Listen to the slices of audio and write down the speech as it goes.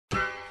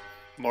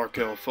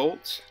Markelle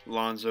Fultz,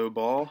 Lonzo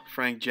Ball,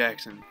 Frank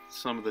Jackson,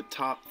 some of the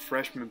top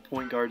freshman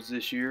point guards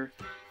this year.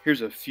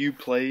 Here's a few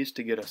plays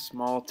to get a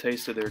small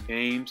taste of their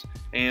games,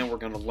 and we're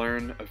going to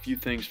learn a few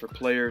things for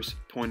players,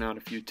 point out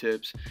a few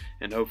tips,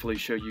 and hopefully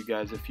show you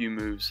guys a few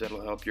moves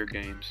that'll help your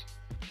games.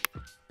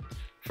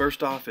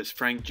 First off is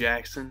Frank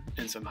Jackson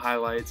and some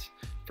highlights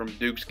from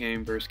Duke's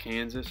game versus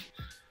Kansas.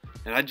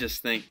 And I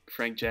just think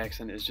Frank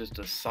Jackson is just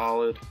a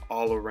solid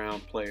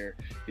all-around player.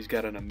 He's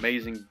got an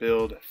amazing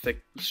build, a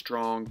thick,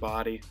 strong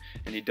body,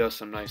 and he does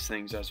some nice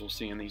things, as we'll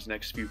see in these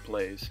next few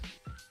plays.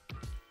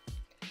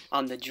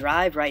 On the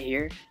drive right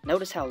here,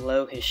 notice how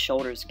low his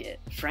shoulders get.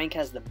 Frank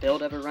has the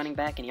build of a running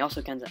back, and he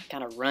also kind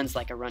of runs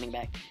like a running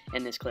back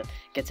in this clip.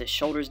 Gets his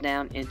shoulders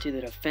down into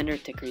the defender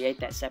to create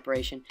that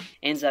separation.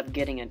 Ends up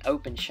getting an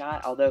open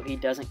shot. Although he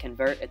doesn't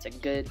convert, it's a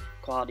good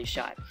quality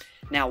shot.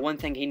 Now, one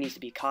thing he needs to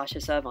be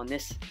cautious of on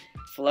this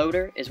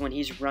floater is when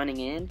he's running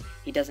in,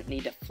 he doesn't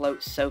need to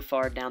float so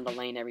far down the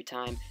lane every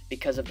time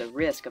because of the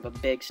risk of a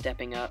big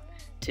stepping up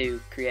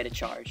to create a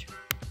charge.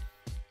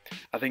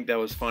 I think that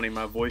was funny.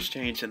 My voice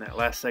changed in that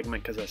last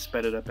segment because I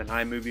sped it up in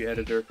iMovie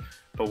Editor,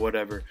 but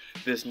whatever.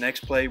 This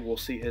next play, we'll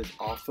see his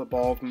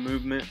off-the-ball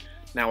movement.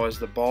 Now, as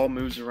the ball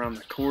moves around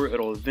the court,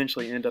 it'll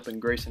eventually end up in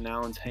Grayson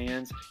Allen's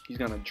hands. He's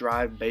going to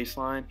drive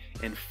baseline,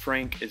 and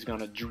Frank is going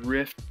to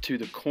drift to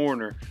the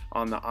corner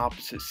on the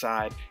opposite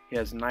side. He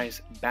has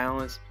nice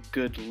balance,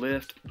 good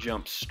lift,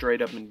 jumps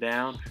straight up and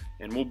down,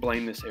 and we'll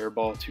blame this air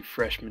ball to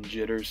freshman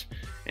jitters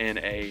in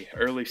a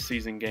early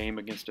season game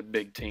against a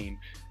big team.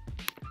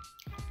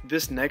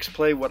 This next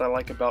play, what I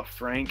like about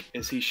Frank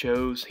is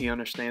he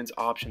understands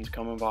options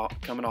coming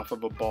off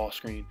of a ball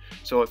screen.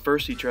 So at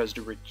first he tries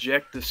to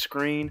reject the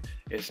screen,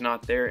 it's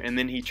not there, and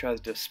then he tries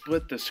to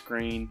split the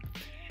screen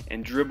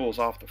and dribbles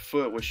off the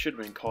foot, which should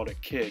have been called a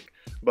kick,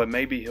 but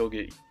maybe he'll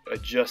get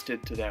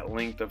adjusted to that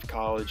length of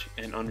college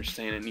and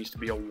understand it needs to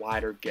be a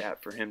wider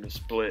gap for him to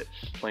split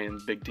playing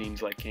big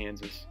teams like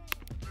Kansas.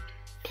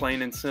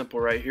 Plain and simple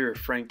right here,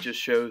 Frank just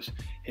shows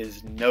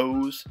his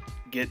nose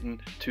getting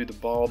to the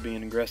ball,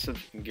 being aggressive,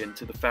 and getting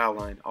to the foul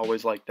line.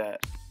 Always like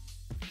that.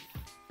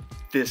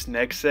 This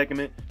next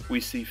segment,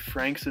 we see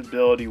Frank's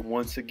ability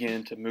once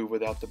again to move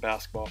without the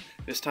basketball.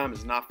 This time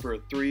it's not for a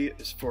three,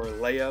 it's for a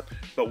layup,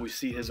 but we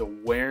see his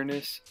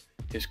awareness,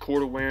 his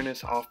court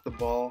awareness off the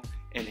ball,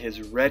 and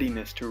his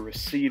readiness to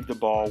receive the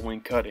ball when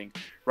cutting.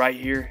 Right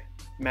here,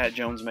 Matt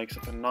Jones makes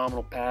a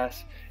phenomenal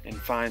pass and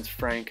finds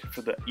Frank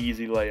for the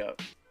easy layup.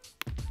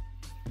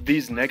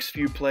 These next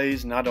few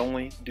plays, not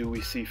only do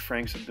we see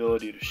Frank's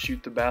ability to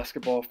shoot the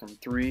basketball from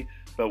three,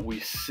 but we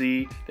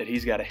see that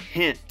he's got a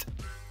hint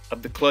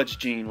of the clutch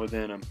gene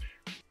within him.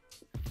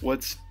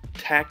 What's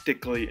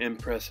tactically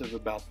impressive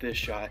about this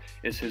shot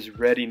is his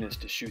readiness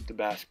to shoot the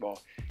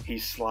basketball.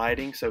 He's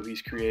sliding, so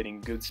he's creating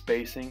good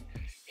spacing.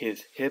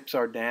 His hips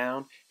are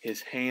down,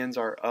 his hands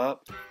are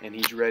up, and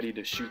he's ready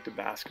to shoot the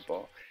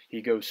basketball.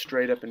 He goes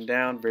straight up and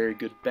down, very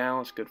good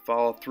balance, good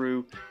follow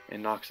through,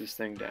 and knocks this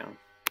thing down.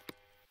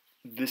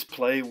 This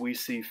play, we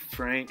see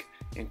Frank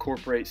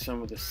incorporate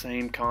some of the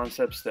same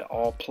concepts that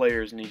all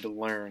players need to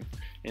learn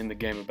in the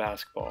game of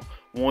basketball.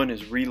 One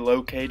is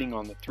relocating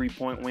on the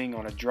three-point wing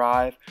on a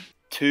drive.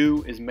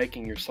 Two is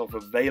making yourself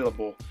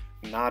available,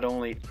 not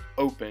only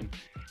open.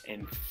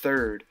 And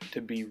third, to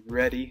be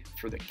ready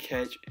for the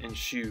catch and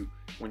shoot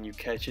when you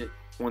catch it.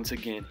 Once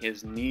again,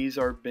 his knees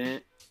are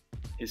bent,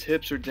 his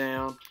hips are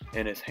down,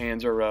 and his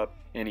hands are up,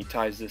 and he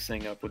ties this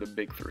thing up with a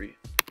big three.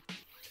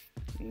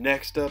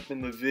 Next up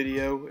in the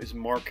video is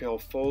Markelle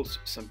Fultz,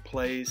 some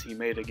plays he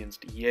made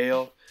against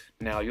Yale.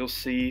 Now you'll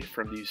see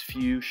from these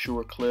few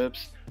short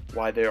clips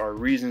why there are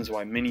reasons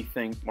why many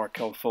think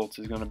Markelle Fultz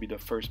is going to be the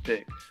first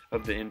pick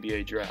of the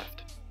NBA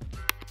draft.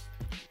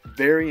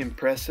 Very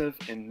impressive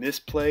in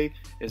this play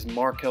is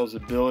Markelle's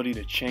ability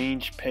to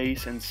change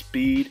pace and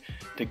speed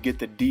to get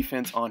the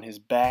defense on his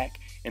back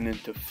and then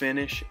to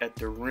finish at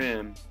the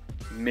rim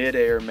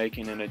mid-air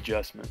making an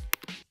adjustment.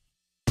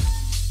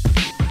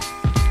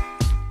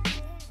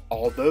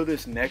 Although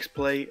this next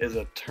play is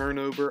a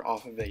turnover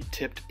off of a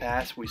tipped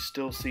pass, we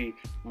still see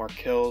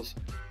Markelle's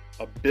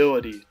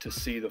ability to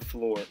see the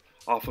floor.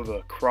 Off of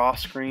a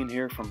cross screen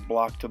here from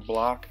block to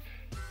block,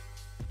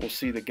 we'll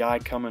see the guy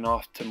coming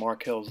off to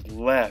Markelle's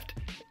left.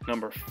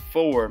 Number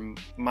 4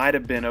 might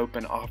have been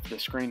open off the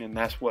screen, and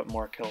that's what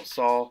Markelle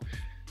saw.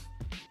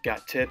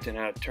 Got tipped and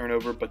had a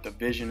turnover, but the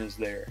vision is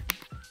there.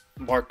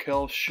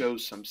 Markelle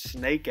shows some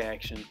snake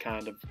action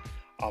kind of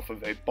off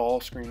of a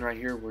ball screen right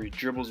here where he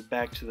dribbles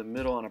back to the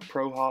middle on a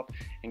pro hop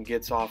and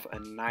gets off a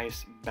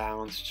nice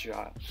balanced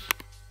shot.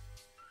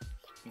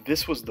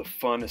 This was the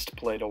funnest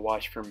play to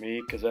watch for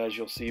me because, as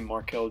you'll see,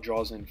 Markelle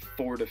draws in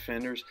 4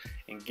 defenders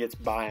and gets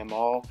by them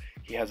all.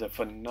 He has a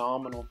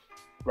phenomenal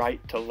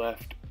right to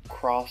left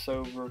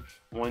crossover,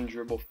 one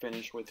dribble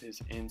finish with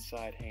his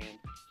inside hand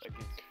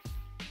against.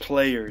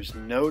 Players,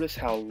 notice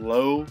how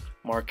low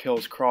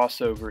Markelle's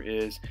crossover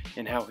is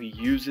and how he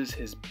uses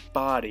his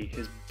body,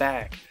 his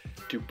back,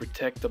 to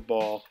protect the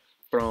ball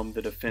from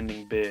the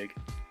defending big.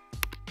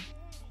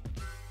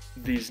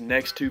 These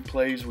next two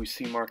plays, we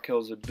see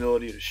Markelle's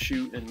ability to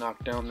shoot and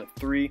knock down the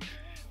three.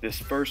 This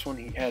first one,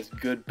 he has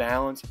good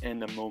balance,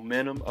 and the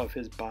momentum of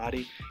his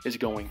body is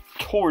going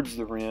towards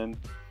the rim,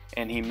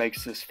 and he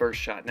makes this first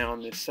shot. Now,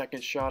 on this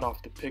second shot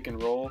off the pick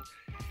and roll,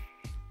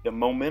 the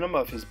momentum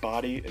of his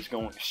body is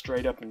going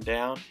straight up and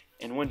down,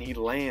 and when he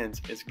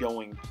lands, it's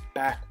going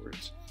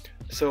backwards.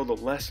 So the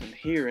lesson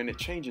here, and it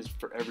changes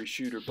for every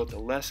shooter, but the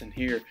lesson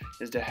here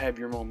is to have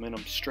your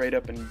momentum straight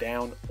up and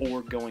down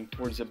or going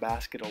towards the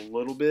basket a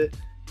little bit.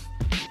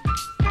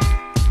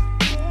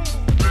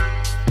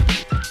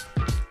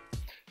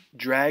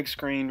 Drag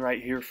screen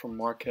right here from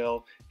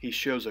Markelle. He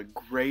shows a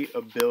great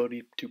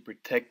ability to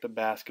protect the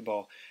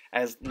basketball.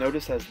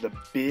 Notice as the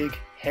big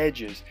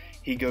hedges,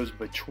 he goes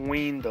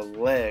between the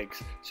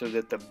legs so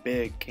that the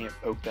big can't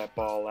poke that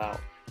ball out.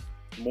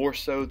 More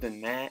so than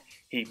that,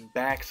 he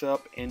backs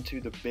up into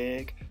the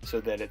big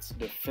so that it's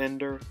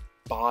defender,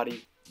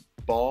 body,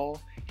 ball.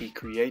 He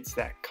creates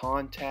that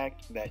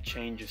contact, that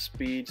change of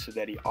speed so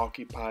that he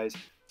occupies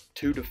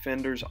two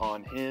defenders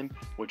on him,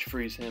 which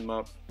frees him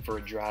up for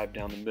a drive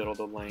down the middle of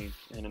the lane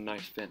and a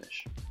nice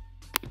finish.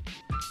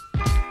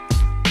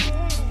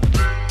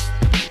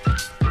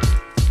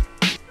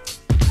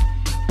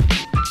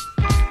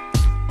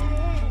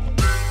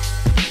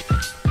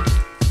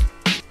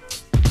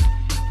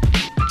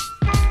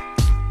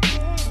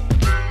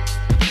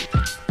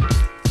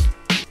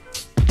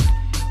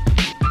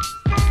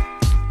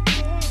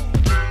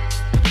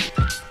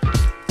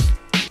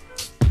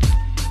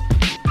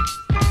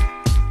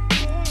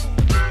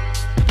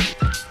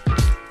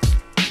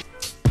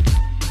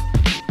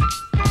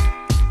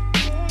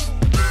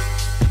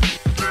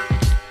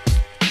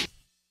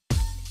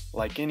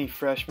 Like any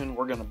freshman,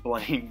 we're going to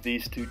blame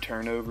these two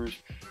turnovers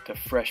to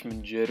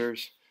freshman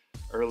jitters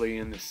early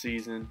in the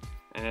season,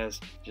 as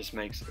just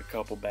makes a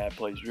couple bad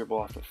plays, dribble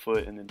off the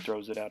foot and then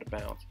throws it out of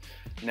bounds.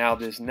 Now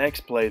this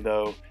next play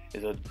though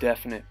is a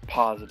definite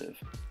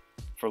positive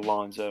for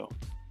Lonzo.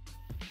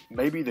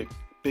 Maybe the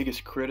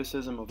biggest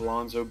criticism of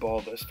Lonzo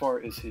Ball thus far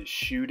is his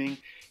shooting.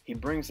 He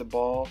brings the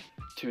ball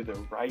to the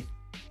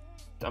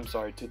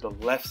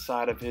left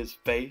side of his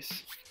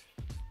face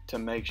to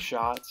make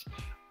shots.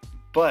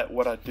 But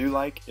what I do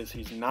like is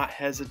he's not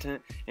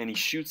hesitant and he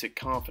shoots it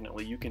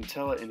confidently. You can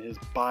tell it in his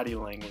body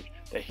language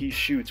that he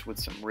shoots with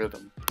some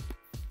rhythm.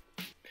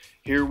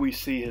 Here we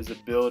see his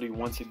ability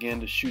once again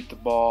to shoot the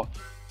ball.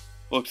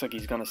 Looks like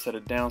he's going to set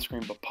a down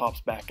screen but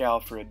pops back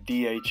out for a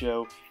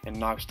DHO and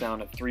knocks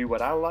down a three.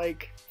 What I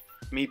like,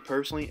 me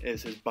personally,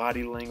 is his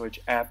body language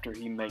after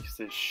he makes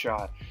this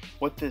shot.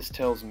 What this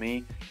tells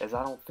me is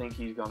I don't think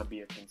he's going to be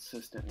a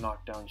consistent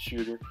knockdown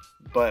shooter,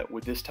 but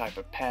with this type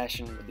of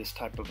passion, with this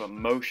type of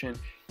emotion,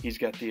 he's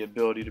got the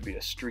ability to be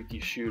a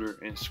streaky shooter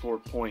and score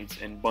points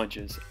in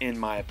bunches, in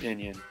my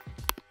opinion.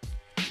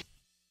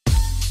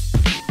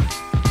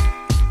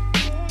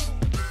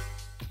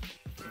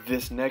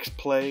 This next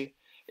play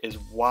is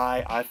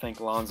why I think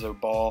Lonzo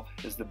Ball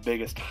is the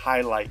biggest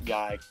highlight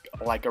guy,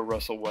 like a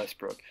Russell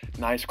Westbrook.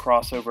 Nice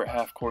crossover at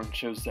half court and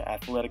shows the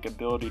athletic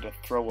ability to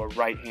throw a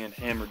right-hand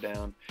hammer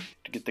down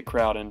to get the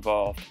crowd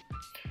involved.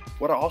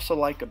 What I also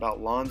like about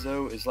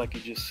Lonzo is, like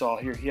you just saw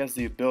here, he has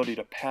the ability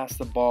to pass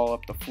the ball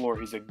up the floor.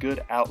 He's a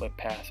good outlet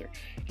passer.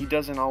 He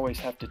doesn't always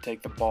have to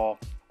take the ball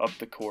up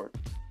the court.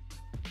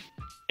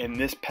 In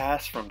this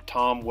pass from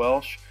Tom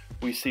Welsh,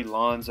 we see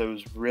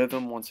Lonzo's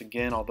rhythm once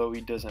again. Although he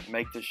doesn't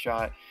make the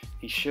shot,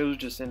 he shows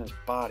just in his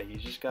body.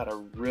 He's just got a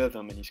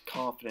rhythm and he's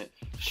confident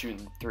shooting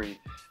the three.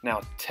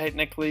 Now,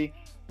 technically,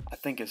 I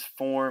think his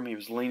form, he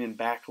was leaning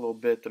back a little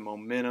bit, the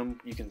momentum.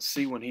 You can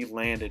see when he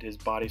landed, his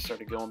body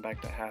started going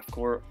back to half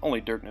court.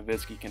 Only Dirk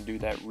Nowitzki can do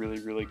that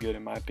really, really good,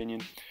 in my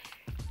opinion.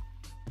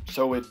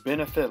 So it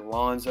benefit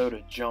Lonzo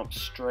to jump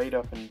straight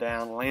up and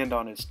down, land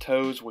on his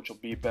toes, which will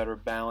be better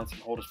balance,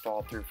 and hold his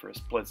ball through for a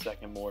split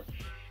second more.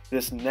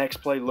 This next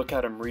play, look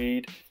at him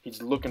read.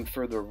 He's looking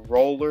for the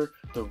roller.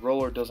 The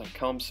roller doesn't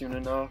come soon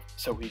enough,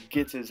 so he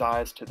gets his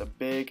eyes to the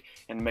big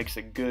and makes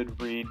a good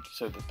read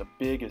so that the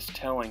big is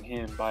telling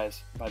him by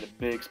the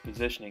big's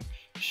positioning,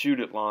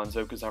 shoot it,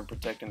 Lonzo, because I'm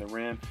protecting the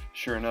rim.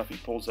 Sure enough, he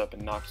pulls up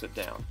and knocks it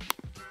down.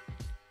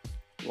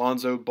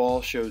 Lonzo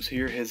Ball shows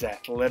here his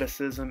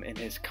athleticism and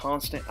his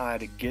constant eye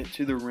to get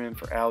to the rim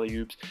for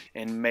alley-oops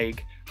and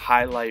make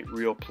highlight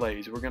reel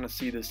plays. We're going to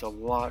see this a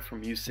lot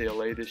from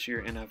UCLA this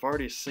year, and I've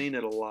already seen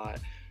it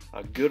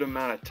a good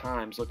amount of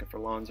times looking for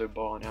Lonzo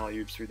Ball and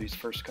alley-oops through these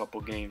first couple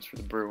games for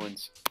the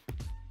Bruins.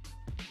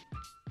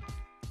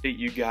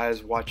 You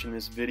guys watching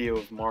this video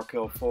of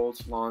Markelle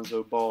Fultz,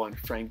 Lonzo Ball, and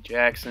Frank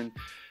Jackson.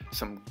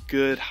 Some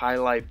good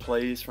highlight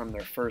plays from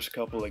their first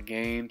couple of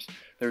games.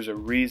 There's a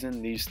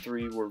reason these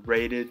three were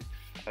rated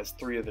as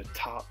three of the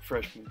top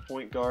freshman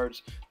point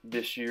guards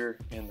this year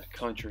in the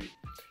country.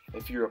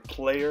 If you're a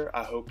player,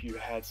 I hope you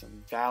had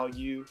some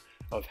value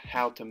of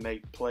how to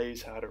make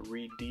plays, how to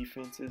read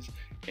defenses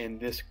in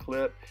this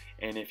clip.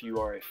 And if you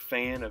are a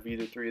fan of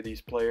either three of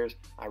these players,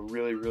 I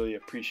really, really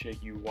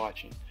appreciate you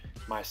watching.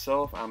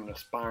 Myself, I'm an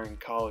aspiring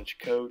college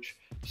coach,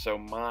 so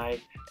my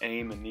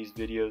aim in these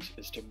videos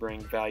is to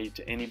bring value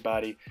to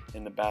anybody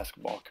in the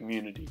basketball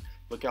community.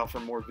 Look out for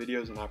more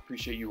videos, and I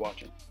appreciate you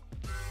watching.